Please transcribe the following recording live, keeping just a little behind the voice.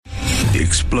The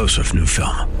explosive new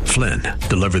film, Flynn,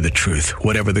 deliver the truth,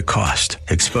 whatever the cost,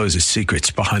 exposes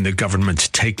secrets behind the government's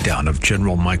takedown of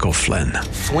General Michael Flynn.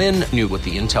 Flynn knew what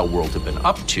the intel world had been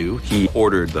up to. He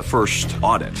ordered the first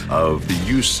audit of the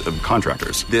use of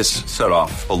contractors. This set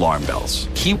off alarm bells.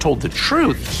 He told the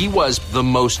truth. He was the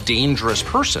most dangerous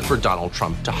person for Donald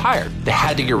Trump to hire. They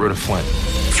had to get rid of Flynn.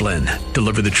 Flynn,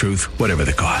 deliver the truth, whatever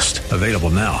the cost. Available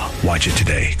now. Watch it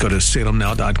today. Go to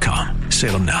salemnow.com.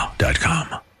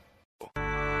 salemnow.com.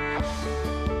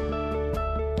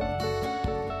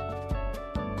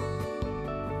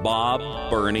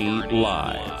 Bob Burney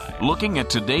Live. Looking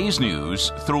at today's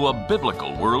news through a biblical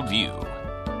worldview.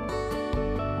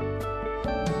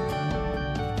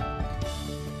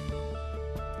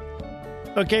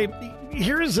 Okay,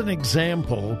 here's an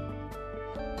example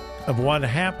of what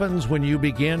happens when you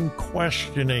begin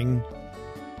questioning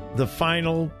the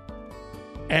final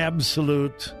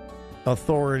absolute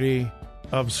authority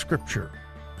of Scripture.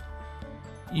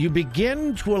 You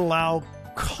begin to allow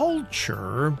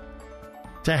culture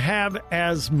to have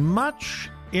as much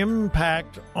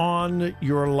impact on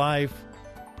your life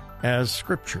as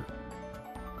Scripture.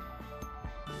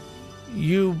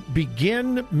 You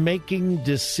begin making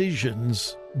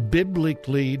decisions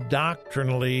biblically,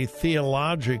 doctrinally,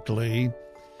 theologically,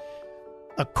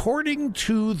 according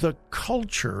to the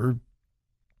culture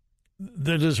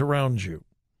that is around you,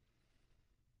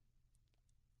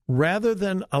 rather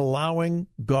than allowing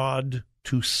God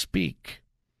to speak.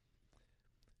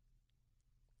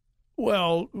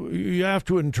 Well, you have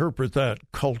to interpret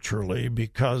that culturally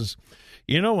because,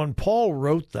 when Paul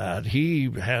wrote that, he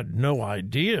had no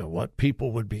idea what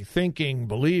people would be thinking,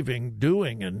 believing,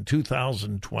 doing in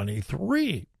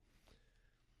 2023.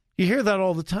 You hear that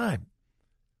all the time.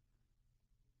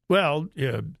 Well,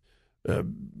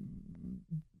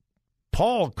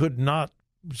 Paul could not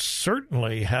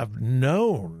certainly have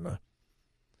known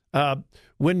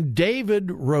when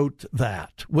David wrote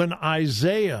that, when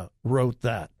Isaiah wrote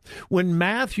that, when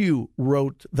Matthew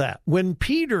wrote that, when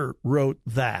Peter wrote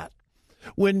that,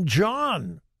 when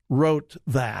John wrote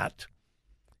that,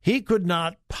 he could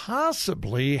not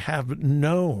possibly have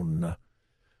known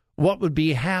what would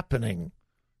be happening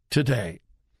today.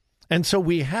 And so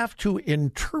we have to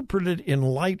interpret it in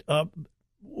light of,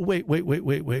 wait.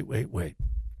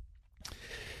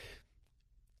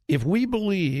 If we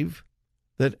believe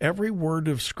that every word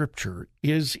of Scripture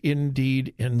is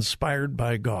indeed inspired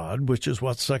by God, which is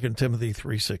what 2 Timothy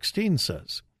 3:16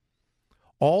 says.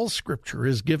 All Scripture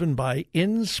is given by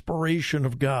inspiration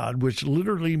of God, which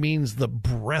literally means the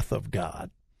breath of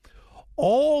God.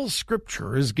 All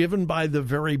Scripture is given by the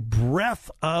very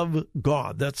breath of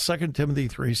God. That's 2 Timothy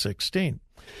 3:16.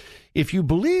 If you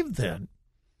believe then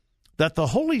that the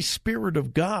Holy Spirit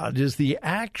of God is the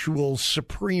actual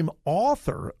supreme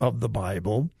author of the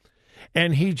Bible,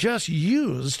 and he just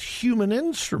used human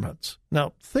instruments.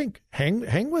 Now,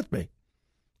 hang with me.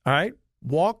 All right?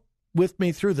 Walk with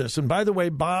me through this. And by the way,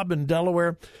 Bob in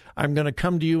Delaware, I'm going to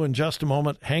come to you in just a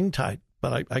moment. Hang tight,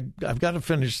 but I've got to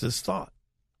finish this thought.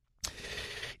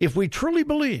 If we truly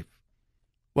believe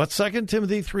what 2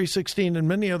 Timothy 3:16 and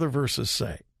many other verses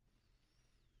say,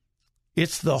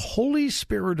 it's the Holy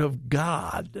Spirit of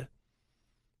God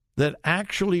that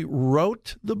actually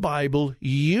wrote the Bible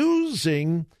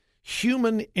using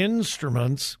human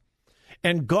instruments,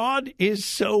 and God is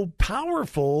so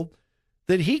powerful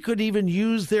that he could even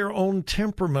use their own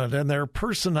temperament and their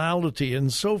personality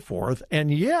and so forth,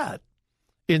 and yet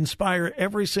inspire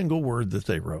every single word that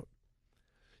they wrote.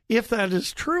 If that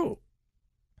is true,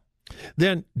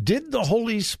 then did the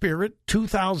Holy Spirit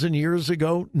 2,000 years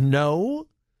ago know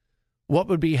what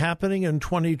would be happening in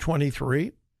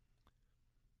 2023?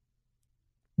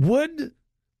 Would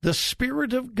the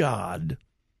Spirit of God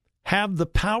have the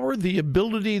power, the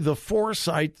ability, the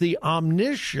foresight, the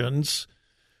omniscience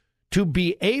to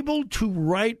be able to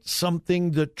write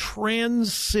something that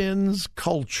transcends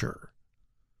culture?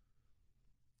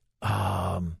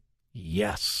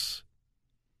 Yes,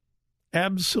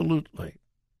 absolutely.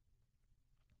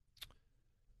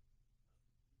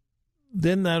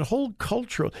 Then that whole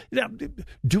cultural... Now,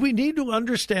 do we need to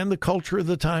understand the culture of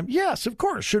the time? Yes, of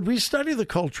course. Should we study the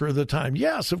culture of the time?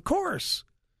 Yes, of course.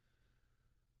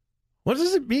 What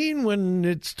does it mean when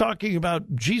it's talking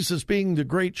about Jesus being the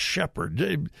great shepherd?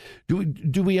 Do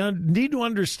we need to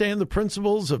understand the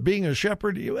principles of being a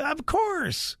shepherd? Of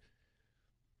course.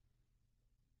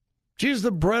 Jesus,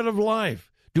 the bread of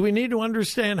life. Do we need to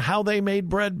understand how they made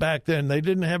bread back then? They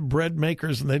didn't have bread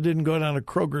makers and they didn't go down to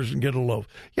Kroger's and get a loaf.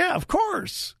 Yeah, of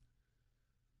course.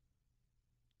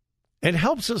 It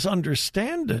helps us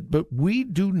understand it, but we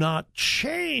do not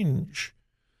change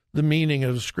the meaning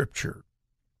of Scripture.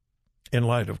 in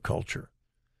light of culture.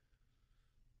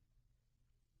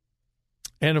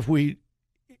 And if we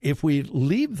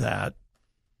leave that,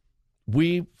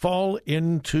 we fall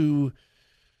into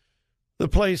the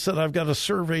place that I've got a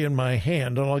survey in my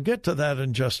hand, and I'll get to that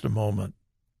in just a moment.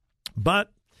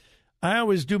 But I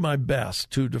always do my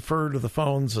best to defer to the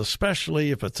phones,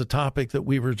 especially if it's a topic that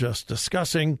we were just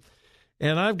discussing.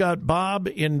 And I've got Bob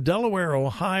in Delaware,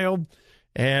 Ohio,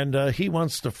 and he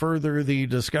wants to further the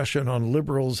discussion on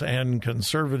liberals and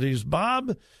conservatives.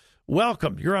 Bob,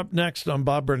 welcome. You're up next on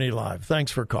Bob Burney Live.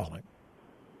 Thanks for calling.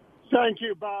 Thank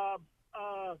you, Bob.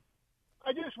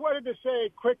 I just wanted to say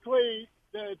quickly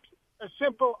that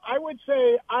I would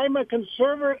say I'm a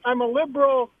conservative, I'm a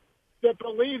liberal that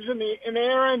believes in the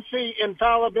inerrancy,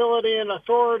 infallibility, and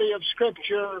authority of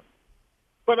Scripture.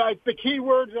 But the key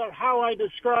words are how I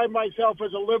describe myself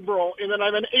as a liberal, and that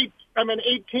I'm an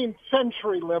 18th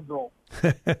century liberal.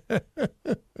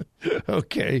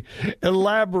 Okay.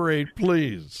 Elaborate,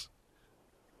 please.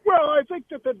 Well, I think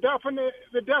that the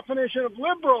definition of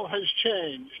liberal has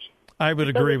changed. I would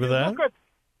agree with that.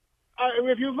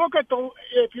 If you look at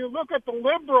the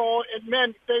liberal, it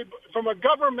meant from a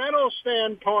governmental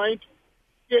standpoint,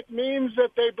 it means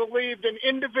that they believed in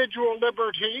individual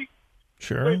liberty,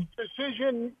 sure, with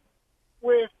decision,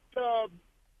 with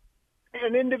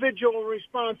an individual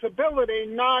responsibility,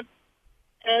 not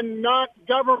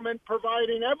government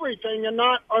providing everything, and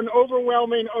not an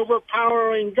overwhelming,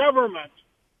 overpowering government.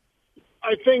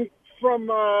 I think from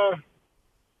a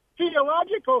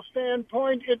theological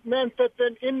standpoint, it meant that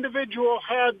the individual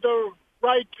had the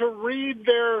right to read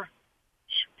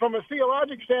from a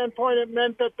theologic standpoint, it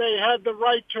meant that they had the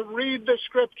right to read the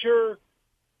Scripture,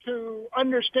 to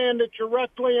understand it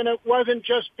directly, and it wasn't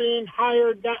just being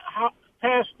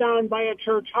passed down by a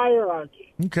church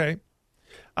hierarchy. Okay.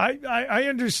 I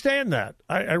understand that.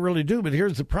 I really do. But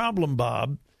here's the problem,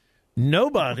 Bob.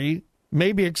 Nobody,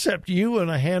 maybe except you and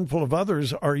a handful of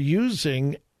others, are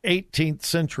using 18th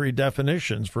century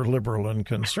definitions for liberal and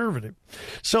conservative.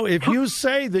 So if you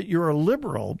say that you're a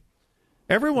liberal,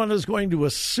 everyone is going to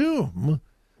assume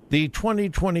the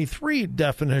 2023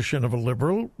 definition of a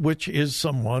liberal, which is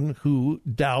someone who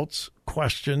doubts,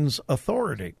 questions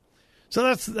authority. So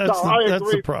that's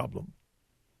the problem.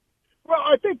 Well,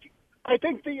 I think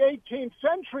the 18th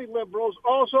century liberals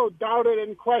also doubted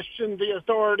and questioned the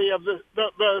authority of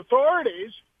the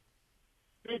authorities,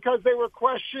 because they were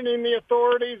questioning the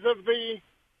authorities of the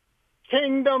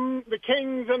kingdom, the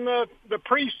kings and the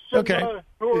priests, okay,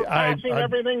 who were passing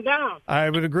everything down. I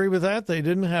would agree with that. They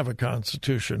didn't have a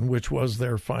constitution, which was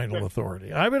their final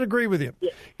authority. I would agree with you.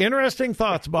 Yeah. Interesting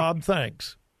thoughts, Bob.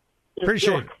 Thanks.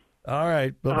 Appreciate it. All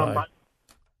right. Bye-bye. Bye.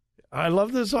 I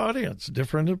love this audience,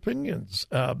 different opinions.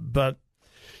 But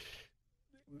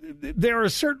there are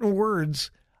certain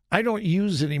words I don't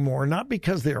use anymore, not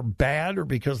because they're bad or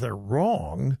because they're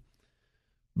wrong,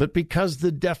 but because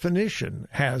the definition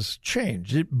has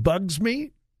changed. It bugs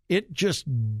me. It just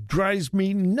drives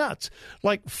me nuts.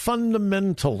 Like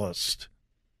fundamentalist.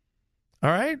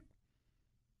 All right?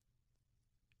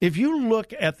 If you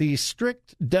look at the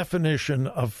strict definition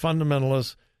of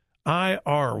fundamentalist, I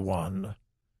are one.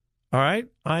 All right?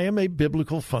 I am a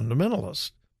biblical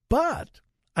fundamentalist. But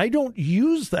I don't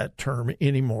use that term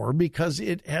anymore because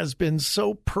it has been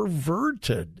so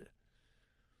perverted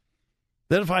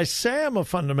that if I say I'm a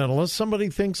fundamentalist, somebody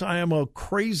thinks I am a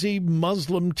crazy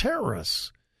Muslim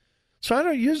terrorist. So I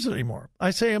don't use it anymore.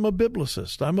 I say I'm a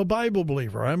biblicist. I'm a Bible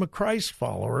believer. I'm a Christ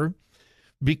follower,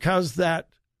 because that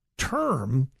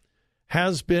term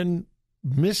has been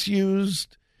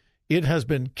misused. It has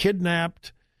been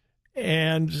kidnapped.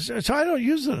 And so I don't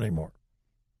use it anymore.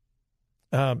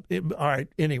 All right.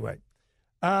 Anyway,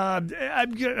 I'm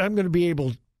going to be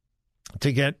able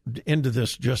to get into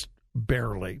this just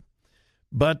barely,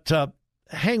 but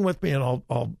hang with me and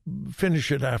I'll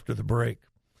finish it after the break.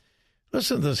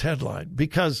 Listen to this headline,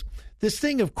 because this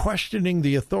thing of questioning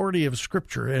the authority of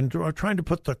Scripture and trying to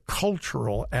put the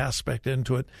cultural aspect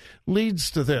into it leads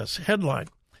to this headline.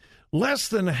 Less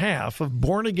than half of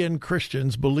born-again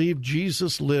Christians believe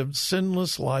Jesus lived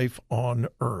sinless life on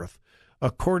earth,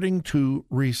 according to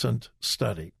recent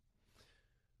study.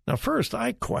 Now, first,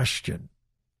 I question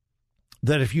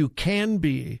that if you can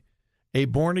be a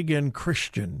born-again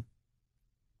Christian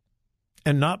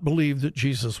and not believe that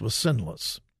Jesus was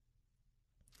sinless.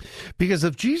 Because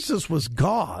if Jesus was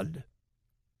God,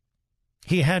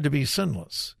 he had to be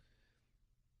sinless.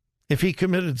 If he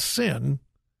committed sin,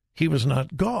 he was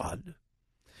not God.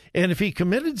 And if he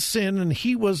committed sin and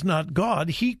he was not God,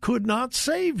 he could not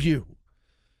save you.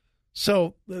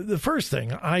 So the first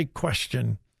thing I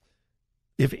question,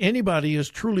 if anybody is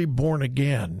truly born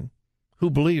again who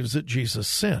believes that Jesus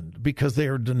sinned because they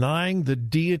are denying the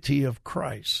deity of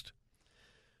Christ.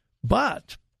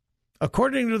 But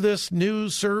according to this new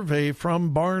survey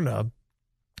from Barna,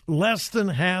 less than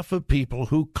half of people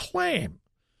who claim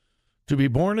to be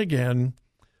born again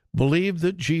believe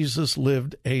that Jesus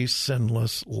lived a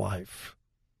sinless life.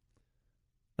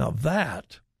 Now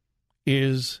that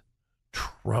is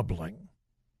troubling.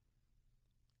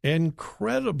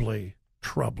 Incredibly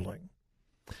troubling.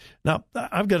 Now,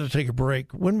 I've got to take a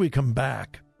break. When we come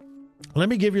back, let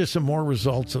me give you some more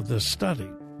results of this study.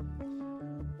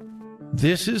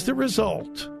 This is the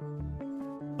result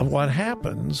of what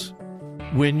happens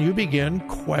when you begin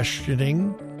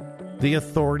questioning the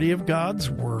authority of God's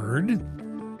Word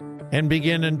and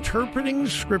begin interpreting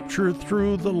Scripture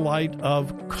through the light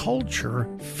of culture,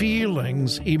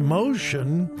 feelings,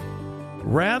 emotion,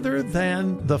 rather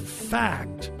than the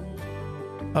fact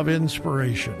of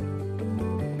inspiration.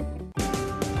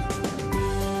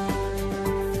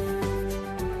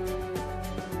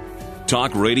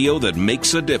 Talk radio that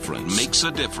makes a difference. Makes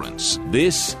a difference.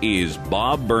 This is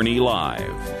Bob Burney Live.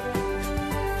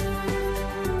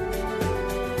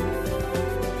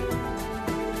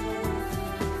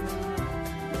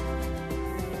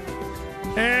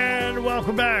 And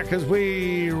welcome back as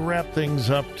we wrap things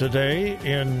up today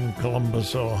in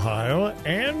Columbus, Ohio,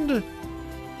 and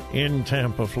in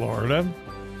Tampa, Florida.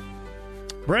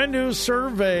 Brand new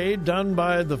survey done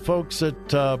by the folks at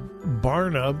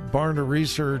Barna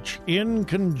Research in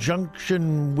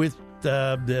conjunction with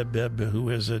who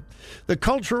is it? The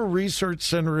Cultural Research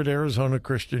Center at Arizona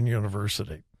Christian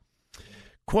University.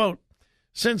 Quote,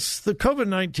 since the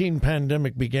COVID-19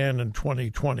 pandemic began in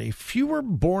 2020, fewer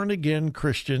born-again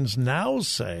Christians now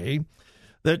say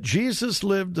that Jesus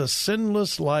lived a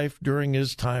sinless life during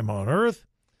his time on earth,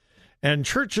 and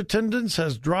church attendance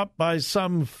has dropped by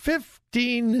some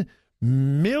 15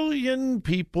 million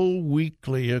people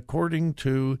weekly, according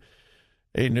to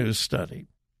a new study.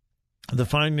 The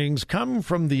findings come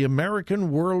from the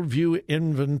American Worldview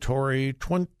Inventory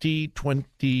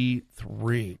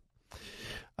 2023.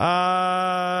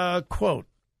 Quote,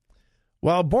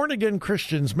 while born-again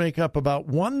Christians make up about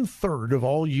 1/3 of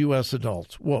all U.S.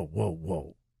 adults.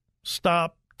 Whoa.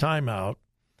 Stop, time out.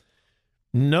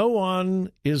 No one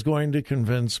is going to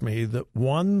convince me that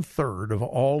 1/3 of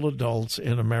all adults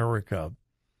in America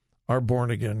are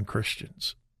born-again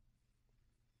Christians.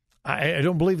 I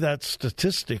don't believe that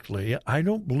statistically. I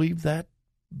don't believe that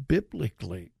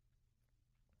biblically.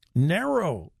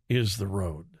 Narrow is the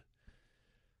road.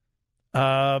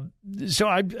 So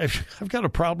I've got a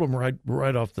problem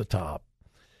right off the top.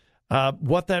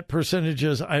 What that percentage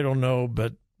is, I don't know,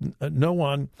 but no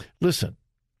one. Listen,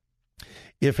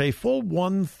 if a full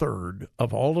 1/3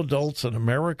 of all adults in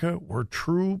America were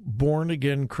true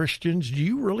born-again Christians, do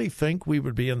you really think we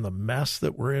would be in the mess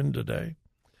that we're in today?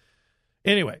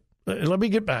 Anyway, let me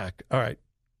get back. All right.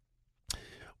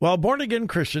 While born-again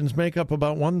Christians make up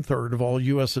about 1/3 of all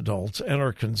U.S. adults and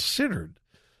are considered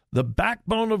the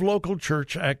backbone of local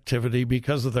church activity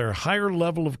because of their higher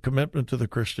level of commitment to the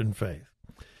Christian faith,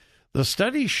 the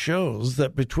study shows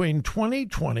that between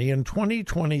 2020 and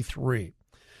 2023,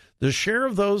 the share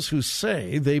of those who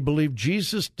say they believe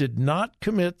Jesus did not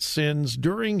commit sins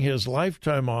during his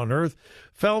lifetime on earth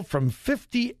fell from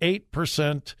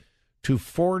 58% to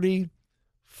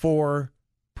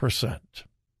 44%.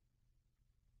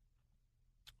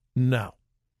 Now,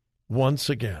 once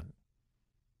again,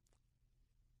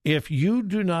 if you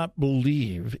do not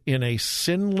believe in a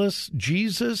sinless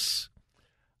Jesus,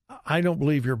 I don't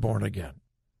believe you're born again.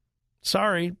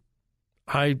 Sorry.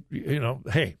 Hey,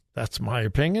 that's my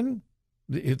opinion.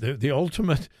 The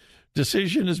ultimate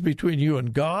decision is between you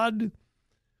and God.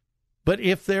 But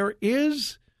if there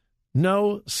is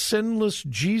no sinless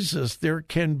Jesus, there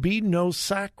can be no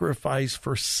sacrifice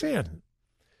for sin.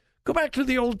 Go back to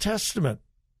the Old Testament.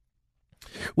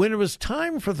 When it was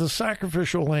time for the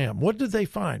sacrificial lamb, what did they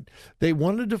find? They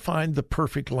wanted to find the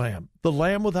perfect lamb, the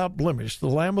lamb without blemish, the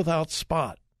lamb without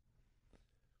spot.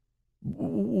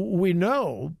 We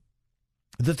know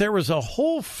that there was a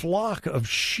whole flock of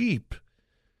sheep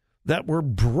that were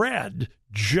bred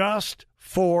just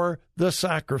for the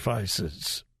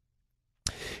sacrifices.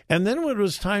 And then when it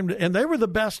was time to, and they were the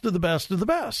best of the best of the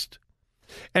best.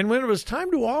 And when it was time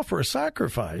to offer a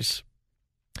sacrifice,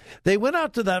 they went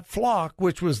out to that flock,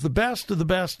 which was the best of the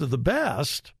best of the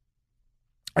best,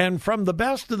 and from the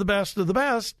best of the best of the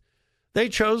best, they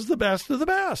chose the best of the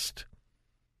best.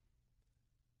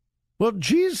 Well,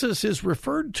 Jesus is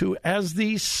referred to as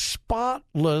the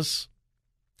spotless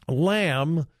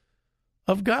Lamb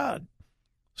of God.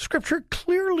 Scripture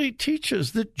clearly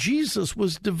teaches that Jesus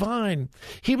was divine.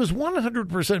 He was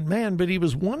 100% man, but he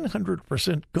was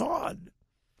 100% God.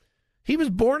 He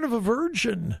was born of a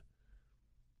virgin,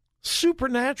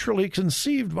 supernaturally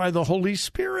conceived by the Holy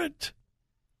Spirit.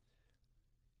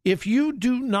 If you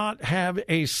do not have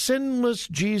a sinless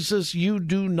Jesus, you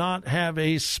do not have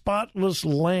a spotless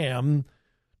Lamb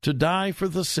to die for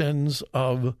the sins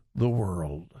of the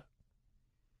world.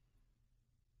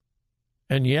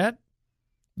 And yet,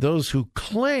 those who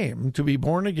claim to be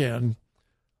born again,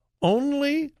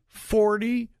 only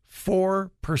 44%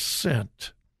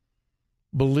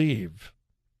 believe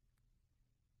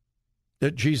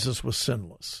that Jesus was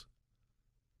sinless.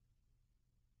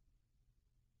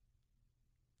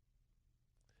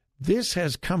 This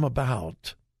has come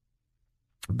about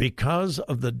because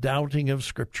of the doubting of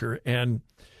Scripture, and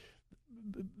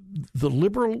the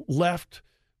liberal left,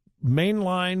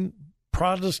 mainline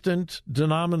Protestant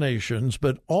denominations,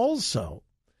 but also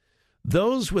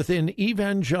those within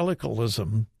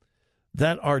evangelicalism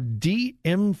that are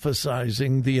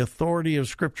de-emphasizing the authority of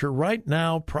Scripture. Right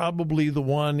now, probably the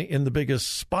one in the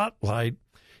biggest spotlight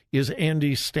is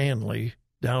Andy Stanley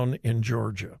down in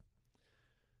Georgia.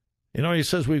 You know, he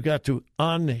says we've got to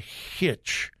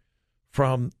unhitch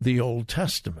from the Old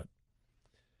Testament.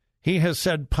 He has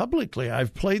said publicly,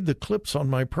 I've played the clips on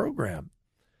my program,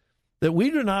 that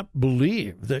we do not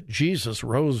believe that Jesus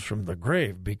rose from the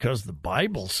grave because the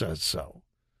Bible says so.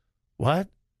 What?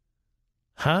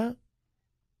 Huh?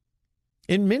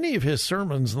 In many of his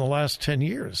sermons in the last 10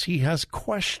 years, he has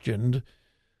questioned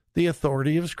the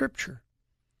authority of Scripture.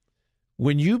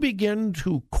 When you begin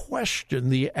to question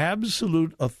the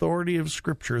absolute authority of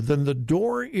Scripture, then the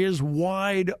door is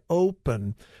wide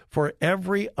open for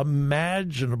every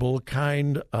imaginable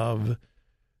kind of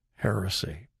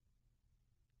heresy.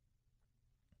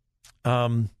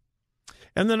 And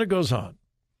then it goes on.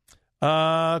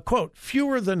 Quote,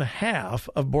 fewer than half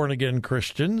of born-again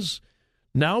Christians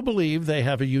now believe they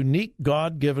have a unique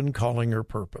God-given calling or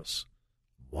purpose.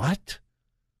 What?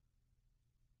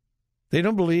 They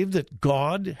don't believe that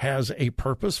God has a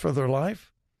purpose for their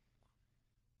life?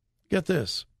 Get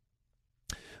this.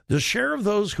 The share of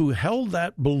those who held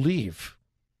that belief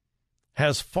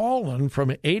has fallen from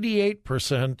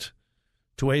 88%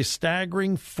 to a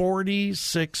staggering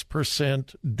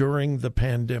 46% during the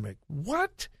pandemic.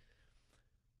 What?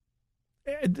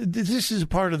 This is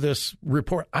part of this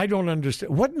report. I don't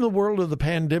understand. What in the world does the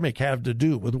pandemic have to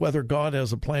do with whether God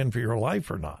has a plan for your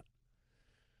life or not?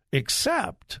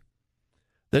 Except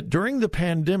that during the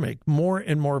pandemic, more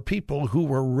and more people who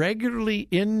were regularly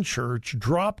in church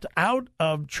dropped out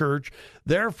of church.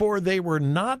 Therefore, they were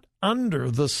not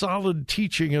under the solid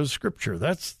teaching of Scripture.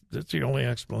 That's the only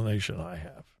explanation I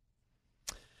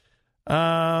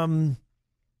have.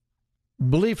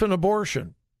 Belief in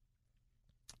abortion.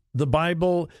 The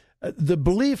Bible, the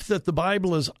belief that the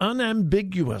Bible is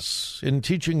unambiguous in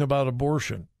teaching about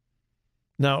abortion.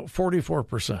 Now,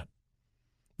 44%.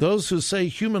 Those who say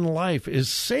human life is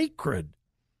sacred.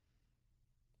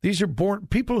 These are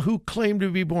people who claim to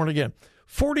be born again.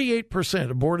 48%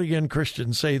 of born-again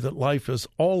Christians say that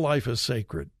all life is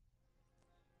sacred.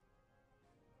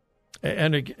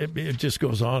 And it just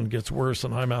goes on, gets worse,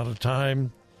 and I'm out of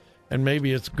time. And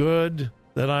maybe it's good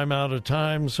that I'm out of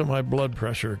time so my blood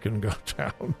pressure can go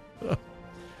down.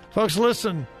 Folks,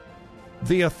 listen.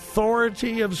 The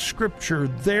authority of Scripture,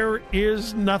 there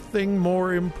is nothing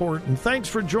more important. Thanks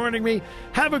for joining me.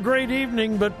 Have a great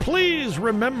evening, but please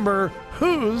remember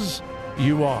whose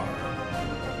you are.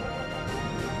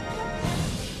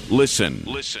 Listen.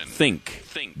 Think.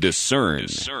 Discern.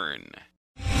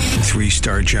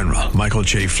 3-star General Michael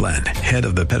J. Flynn, head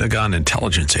of the Pentagon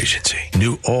Intelligence Agency,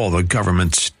 knew all the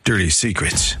government's dirty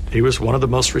secrets. He was one of the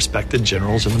most respected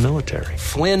generals in the military.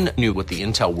 Flynn knew what the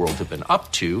intel world had been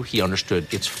up to. He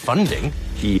understood its funding.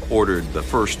 He ordered the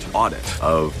first audit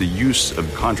of the use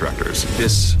of contractors.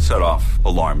 This set off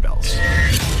alarm bells.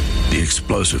 The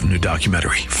explosive new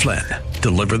documentary, Flynn,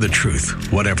 Deliver the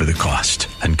Truth, Whatever the Cost,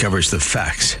 uncovers the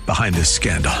facts behind this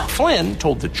scandal. Flynn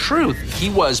told the truth. He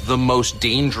was the most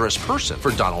dangerous person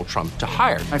for Donald Trump to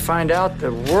hire. I find out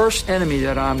the worst enemy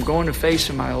that I'm going to face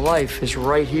in my life is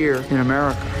right here in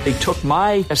America. They took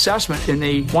my assessment and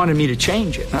they wanted me to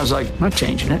change it. And I was like, I'm not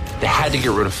changing it. They had to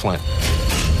get rid of Flynn.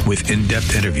 With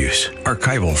in-depth interviews,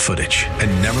 archival footage,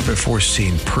 and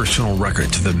never-before-seen personal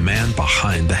records of the man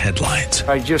behind the headlines.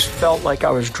 I just felt like I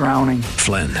was drowning.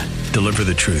 Flynn, Deliver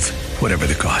the Truth, Whatever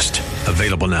the Cost.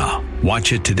 Available now.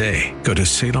 Watch it today. Go to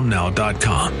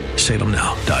salemnow.com.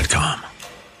 salemnow.com.